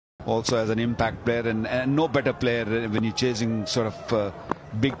Also as an impact player, and no better player when you're chasing sort of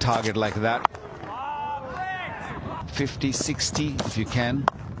big target like that. 50, 60 if you can.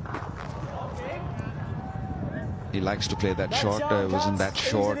 He likes to play that short. Wasn't that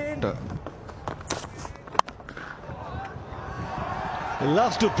short? He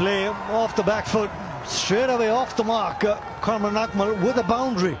loves to play off the back foot, straight away off the mark. Kamran Akmal with a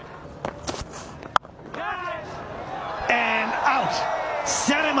boundary. And out.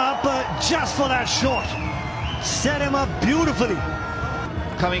 Set him up just for that shot. Set him up beautifully.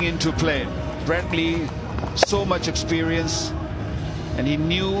 Coming into play, Brett Lee, so much experience, and he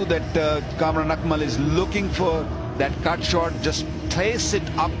knew that Kamran Akmal is looking for that cut shot. Just place it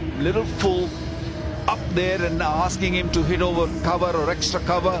up, little full, up there, and asking him to hit over cover or extra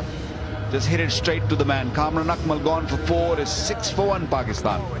cover. Just hit it straight to the man. Kamran Akmal gone for 4, is 6 for 1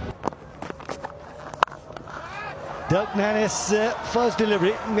 Pakistan. Dirk Nannis' first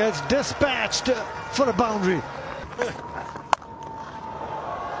delivery gets dispatched for a boundary.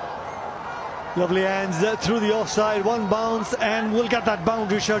 Lovely hands through the offside, one bounce, and we'll get that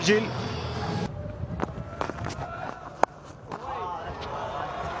boundary, Sharjeel.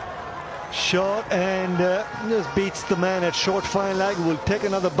 Short, and just beats the man at short fine leg. Will take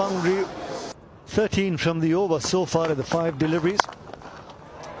another boundary. 13 from the over so far at the 5 deliveries,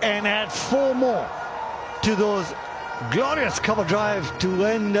 and add 4 more to those. Glorious cover drive to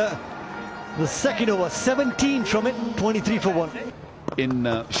end the second over. 17 from it, 23 for 1. In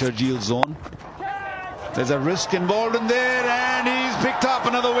Sharjeel's zone. There's a risk involved in there, and he's picked up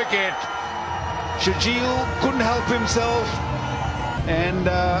another wicket. Sharjeel couldn't help himself, and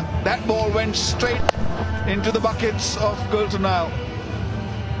that ball went straight into the buckets of Coulter-Nile.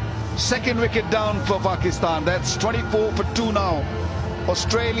 Second wicket down for Pakistan. That's 24 for 2 now.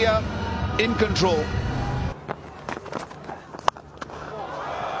 Australia in control.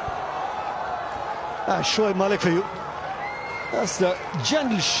 Shoaib Malik for you. That's the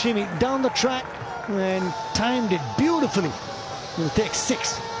gentle shimmy down the track and timed it beautifully. Will take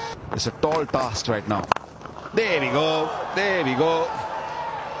 6. It's a tall task right now. There we go. There we go.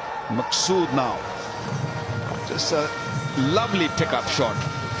 Maqsood now. Just a lovely pickup shot.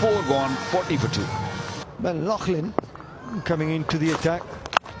 4 gone, 40 for 2. Ben Loughlin coming into the attack.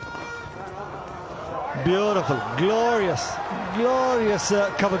 Beautiful, glorious, glorious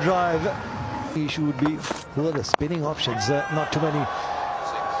cover drive. Issue would be who are the spinning options. Not too many.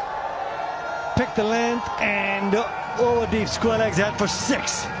 Pick the length and over deep square legs head for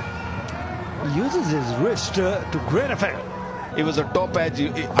 6. Uses his wrist to great effect. It was a top edge.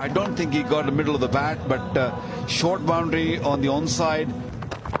 I don't think he got the middle of the bat, but short boundary on the onside.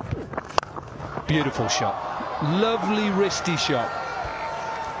 Beautiful shot. Lovely wristy shot.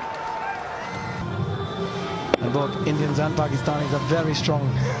 And both Indians and Pakistanis are very strong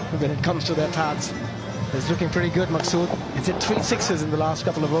when it comes to their pads. It's looking pretty good, Maqsood. He's hit 3 sixes in the last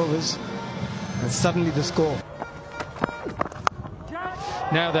couple of overs. And suddenly the score.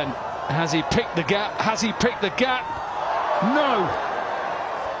 Now then, has he picked the gap? Has he picked the gap? No!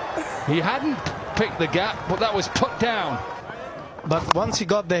 He hadn't picked the gap, but that was put down. But once he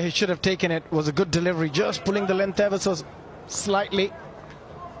got there, he should have taken it. It was a good delivery, just pulling the length ever so slightly.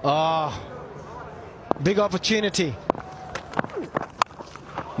 Big opportunity.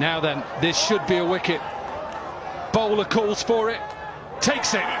 Now then, this should be a wicket. Bowler calls for it,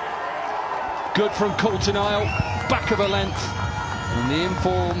 takes it. Good from Coulter-Nile, back of a length. And the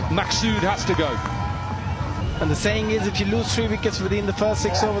inform Maqsood has to go. And the saying is, if you lose 3 wickets within the first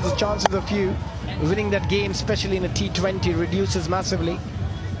 6 overs, the chances of you winning that game, especially in a T20, reduces massively.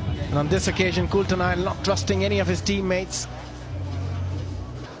 And on this occasion, Coulter-Nile not trusting any of his teammates.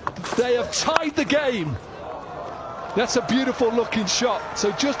 They have tied the game. That's a beautiful looking shot.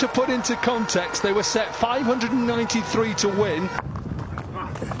 So just to put into context, they were set 593 to win.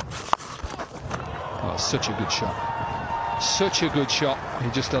 Oh, such a good shot. Such a good shot. He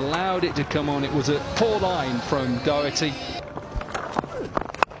just allowed it to come on. It was a poor line from Doherty.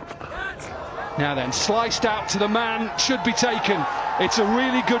 Now then, sliced out to the man, should be taken. It's a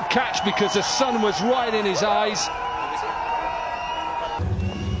really good catch because the sun was right in his eyes.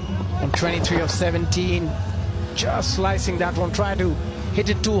 On 23 of 17, just slicing that one, try to hit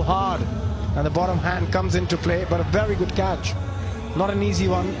it too hard, and the bottom hand comes into play, but a very good catch. Not an easy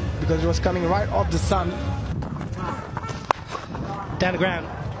one because it was coming right off the sun. Down the ground,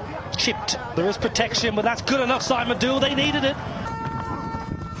 chipped. There is protection, but that's good enough, Simon Dool. They needed it.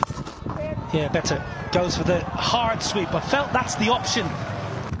 Yeah, better. Goes for the hard sweep. I felt that's the option.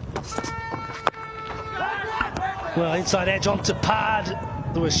 Well, inside edge onto pad.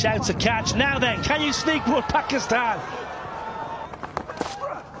 There were shouts of catch. Now then, can you sneak one, Pakistan?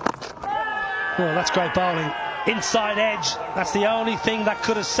 Well, that's great bowling. Inside edge, that's the only thing that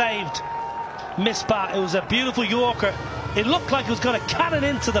could have saved Misbah. It was a beautiful Yorker. It looked like it was going to cannon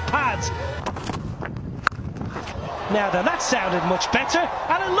into the pads. Now then, that sounded much better,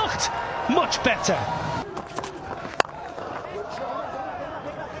 and it looked much better.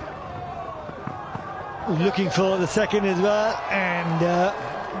 Looking for the second as well, and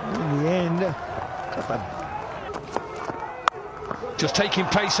in the end, got that. Just taking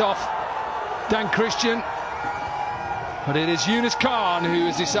pace off Dan Christian. But it is Yunus Khan who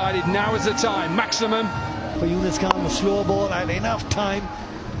has decided now is the time. Maximum. For Yunus Khan, the slow ball had enough time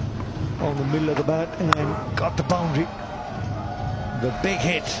on the middle of the bat and got the boundary. The big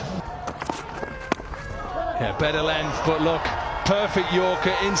hit. Yeah, better length, but look, perfect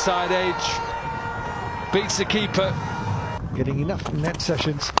Yorker, inside edge. Beats the keeper. Getting enough net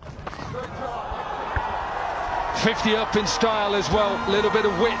sessions. 50 up in style as well. A little bit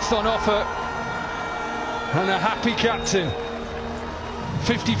of width on offer. And a happy captain.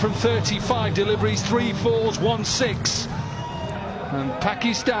 50 from 35 deliveries, 3 fours, 1 6. And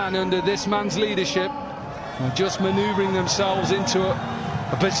Pakistan, under this man's leadership, are just manoeuvring themselves into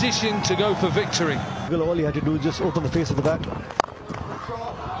a position to go for victory. Well, all he had to do was just open the face of the bat.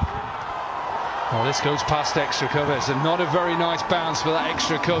 Oh, this goes past extra cover. It's not a very nice bounce for that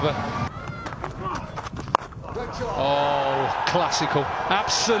extra cover. Oh, classical.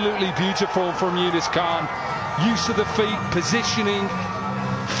 Absolutely beautiful from Yunus Khan. Use of the feet, positioning,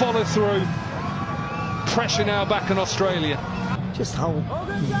 follow through. Pressure now back in Australia. Just how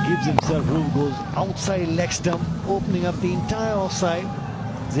he gives himself room, goes outside leg stump, opening up the entire offside.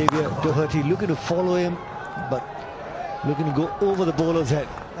 Xavier Doherty looking to follow him, but looking to go over the bowler's head.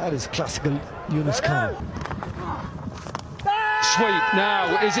 That is classical Yunus Khan. Sweep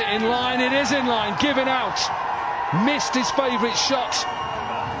now. Is it in line? It is in line. Given out. Missed his favourite shot.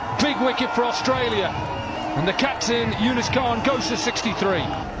 Big wicket for Australia. And the captain, Yunus Khan, goes to 63.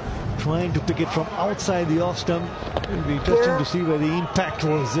 Trying to pick it from outside the off stump. It'll be interesting to see where the impact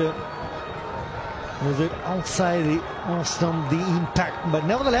was. Was it outside the off stump, the impact? But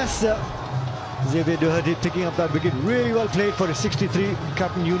nevertheless, Xavier Doherty picking up that wicket. Really well played for a 63,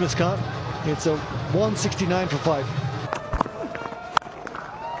 Captain Yunus Khan. It's a 169 for 5.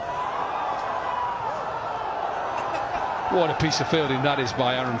 What a piece of fielding that is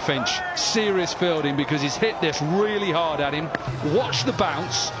by Aaron Finch. Serious fielding, because he's hit this really hard at him. Watch the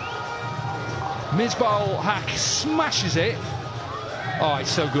bounce. Misbah-ul-Haq smashes it. Oh, it's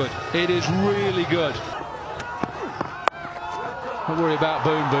so good. It is really good. Don't worry about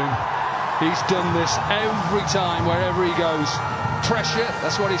Boom Boom. He's done this every time, wherever he goes. Pressure,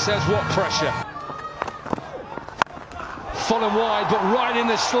 that's what he says. What pressure? Full and wide, but right in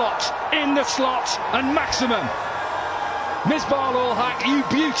the slot. In the slot, and maximum. Misbah-ul-Haq, you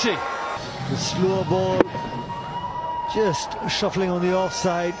beauty. The slow ball, just shuffling on the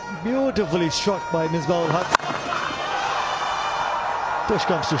offside. Beautifully struck by Misbah-ul-Haq. Push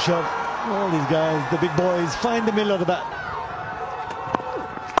comes to shove. All these guys, the big boys, find the middle of the bat.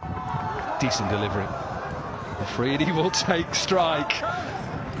 Decent delivery. Afridi will take strike.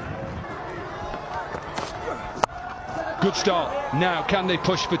 Good start. Now, can they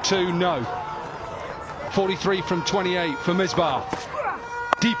push for 2? No. 43 from 28 for Misbah.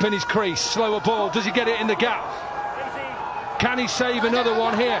 Deep in his crease, slower ball. Does he get it in the gap? Can he save another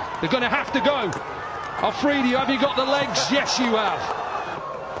one here? They're going to have to go. Afridi, have you got the legs? Yes, you have.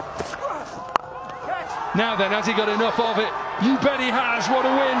 Now then, has he got enough of it? You bet he has. What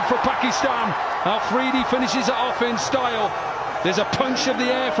a win for Pakistan. Afridi finishes it off in style. There's a punch of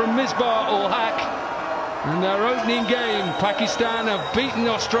the air from Misbah-ul-Haq. And their opening game, Pakistan have beaten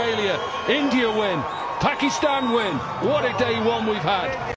Australia. India win. Pakistan win. What a day one we've had.